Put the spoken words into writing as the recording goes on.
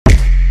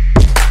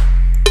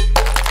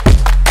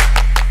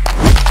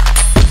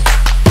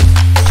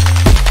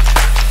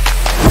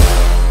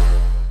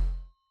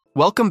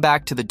Welcome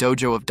back to the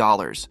Dojo of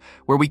Dollars,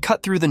 where we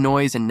cut through the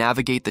noise and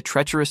navigate the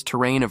treacherous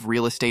terrain of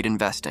real estate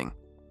investing.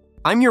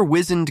 I'm your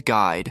wizened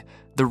guide,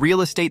 the Real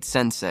Estate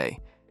Sensei,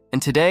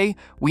 and today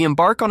we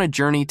embark on a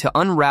journey to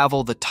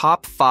unravel the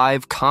top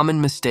 5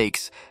 common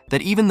mistakes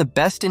that even the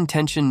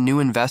best-intentioned new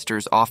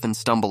investors often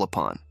stumble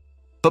upon.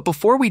 But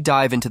before we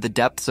dive into the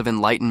depths of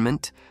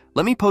enlightenment,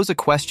 let me pose a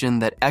question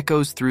that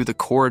echoes through the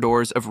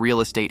corridors of real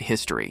estate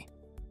history.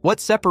 What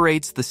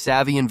separates the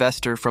savvy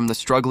investor from the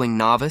struggling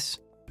novice?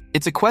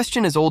 It's a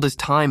question as old as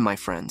time, my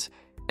friends,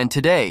 and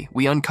today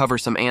we uncover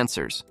some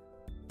answers.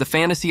 The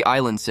Fantasy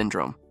Island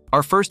Syndrome.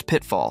 Our first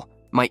pitfall,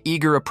 my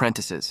eager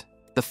apprentices.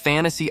 The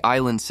Fantasy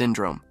Island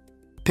Syndrome.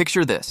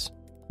 Picture this: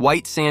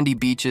 white sandy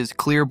beaches,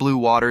 clear blue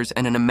waters,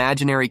 and an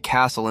imaginary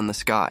castle in the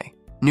sky.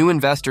 New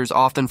investors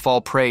often fall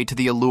prey to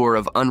the allure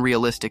of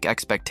unrealistic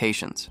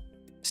expectations.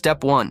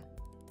 Step 1.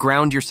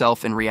 Ground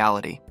yourself in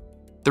reality.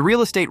 The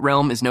real estate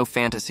realm is no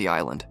fantasy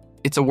island.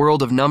 It's a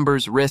world of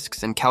numbers,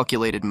 risks, and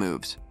calculated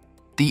moves.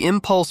 The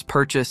impulse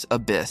purchase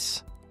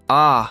abyss.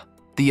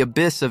 The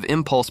abyss of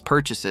impulse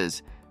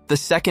purchases, the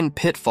second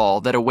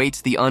pitfall that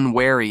awaits the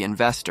unwary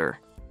investor.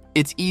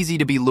 It's easy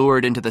to be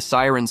lured into the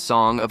siren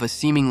song of a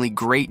seemingly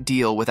great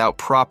deal without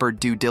proper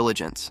due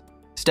diligence.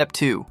 Step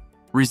 2.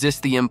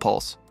 Resist the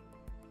impulse.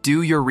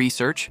 Do your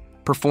research,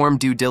 perform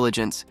due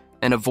diligence,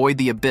 and avoid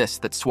the abyss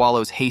that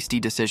swallows hasty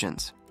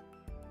decisions.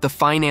 The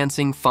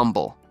financing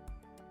fumble.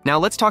 Now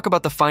let's talk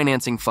about the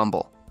financing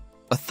fumble,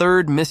 a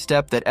third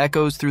misstep that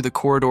echoes through the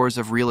corridors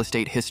of real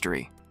estate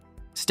history.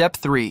 Step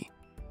 3.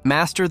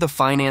 Master the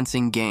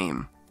financing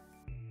game.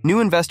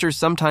 New investors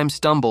sometimes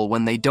stumble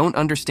when they don't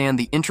understand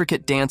the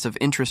intricate dance of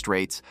interest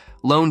rates,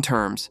 loan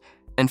terms,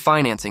 and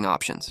financing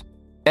options.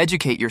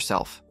 Educate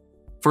yourself,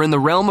 for in the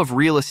realm of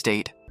real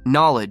estate,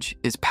 knowledge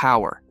is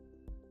power.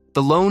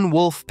 The lone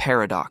wolf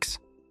paradox.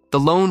 The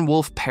lone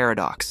wolf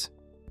paradox.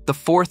 The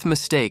fourth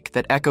mistake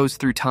that echoes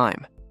through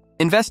time.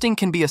 Investing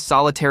can be a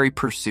solitary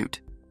pursuit,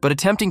 but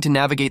attempting to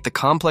navigate the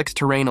complex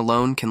terrain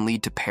alone can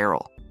lead to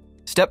peril.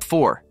 Step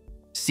 4.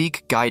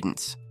 Seek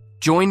guidance.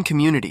 Join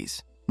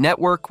communities,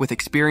 network with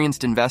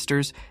experienced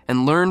investors,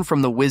 and learn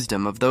from the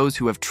wisdom of those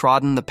who have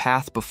trodden the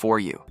path before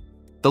you.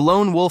 The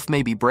lone wolf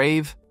may be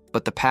brave,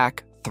 but the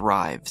pack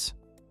thrives.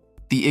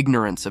 The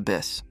ignorance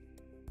abyss.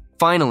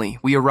 Finally,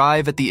 we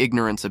arrive at the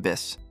ignorance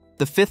abyss,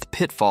 the fifth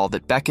pitfall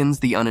that beckons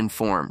the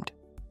uninformed.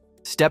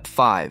 Step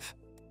 5.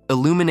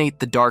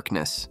 Illuminate the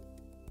darkness.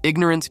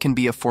 Ignorance can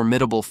be a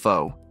formidable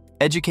foe.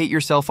 Educate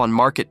yourself on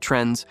market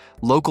trends,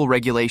 local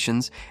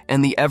regulations,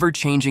 and the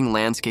ever-changing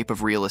landscape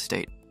of real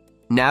estate.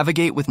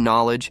 Navigate with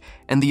knowledge,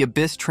 and the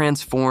abyss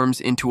transforms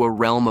into a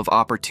realm of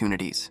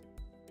opportunities.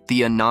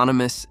 The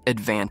anonymous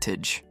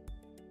advantage.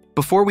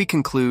 Before we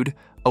conclude,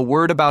 a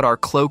word about our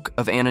cloak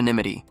of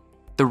anonymity.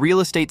 The Real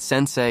Estate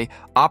Sensei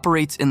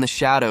operates in the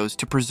shadows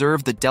to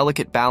preserve the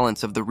delicate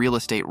balance of the real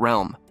estate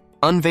realm.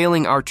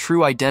 Unveiling our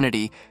true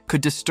identity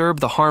could disturb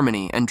the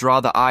harmony and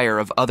draw the ire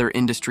of other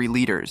industry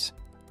leaders.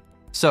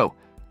 So,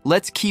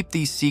 let's keep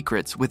these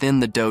secrets within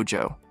the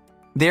dojo.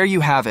 There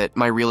you have it,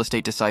 my real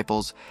estate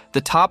disciples,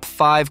 the top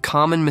 5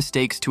 common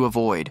mistakes to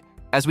avoid.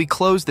 As we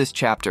close this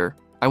chapter,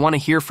 I want to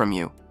hear from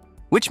you.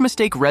 Which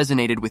mistake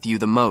resonated with you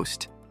the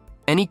most?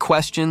 Any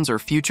questions or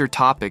future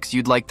topics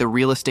you'd like the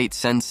Real Estate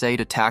Sensei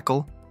to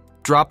tackle?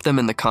 Drop them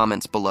in the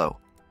comments below.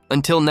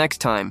 Until next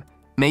time,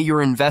 may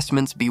your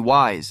investments be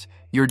wise,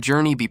 your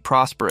journey be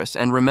prosperous,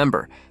 and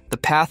remember, the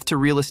path to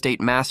real estate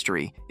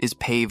mastery is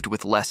paved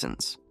with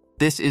lessons.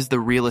 This is the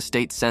Real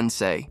Estate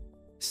Sensei,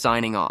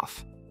 signing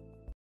off.